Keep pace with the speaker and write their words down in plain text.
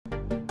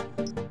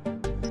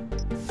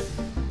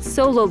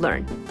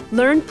SoloLearn.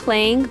 Learn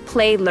playing,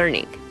 play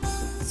learning.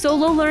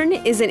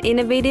 SoloLearn is an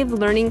innovative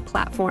learning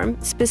platform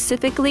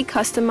specifically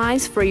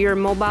customized for your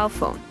mobile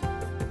phone.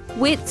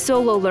 With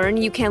SoloLearn,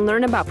 you can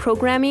learn about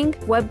programming,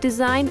 web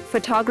design,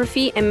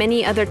 photography, and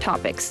many other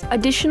topics.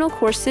 Additional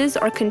courses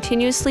are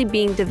continuously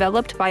being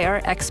developed by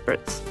our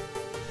experts.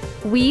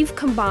 We've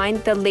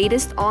combined the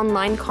latest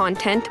online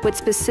content with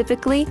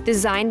specifically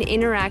designed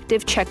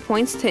interactive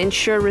checkpoints to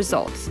ensure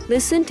results.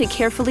 Listen to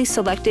carefully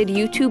selected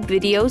YouTube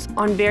videos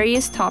on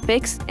various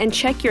topics and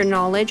check your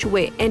knowledge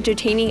with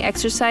entertaining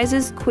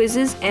exercises,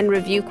 quizzes, and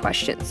review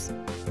questions.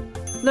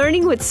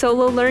 Learning with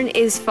SoloLearn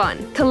is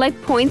fun.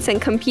 Collect points and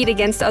compete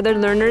against other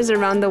learners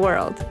around the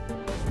world.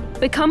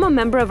 Become a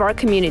member of our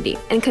community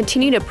and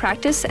continue to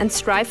practice and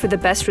strive for the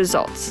best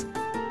results.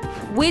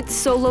 With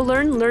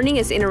SoloLearn, learning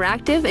is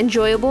interactive,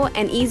 enjoyable,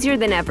 and easier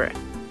than ever.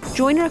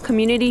 Join our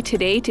community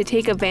today to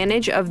take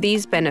advantage of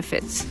these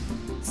benefits.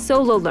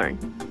 SoloLearn.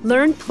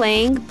 Learn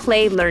playing,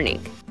 play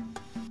learning.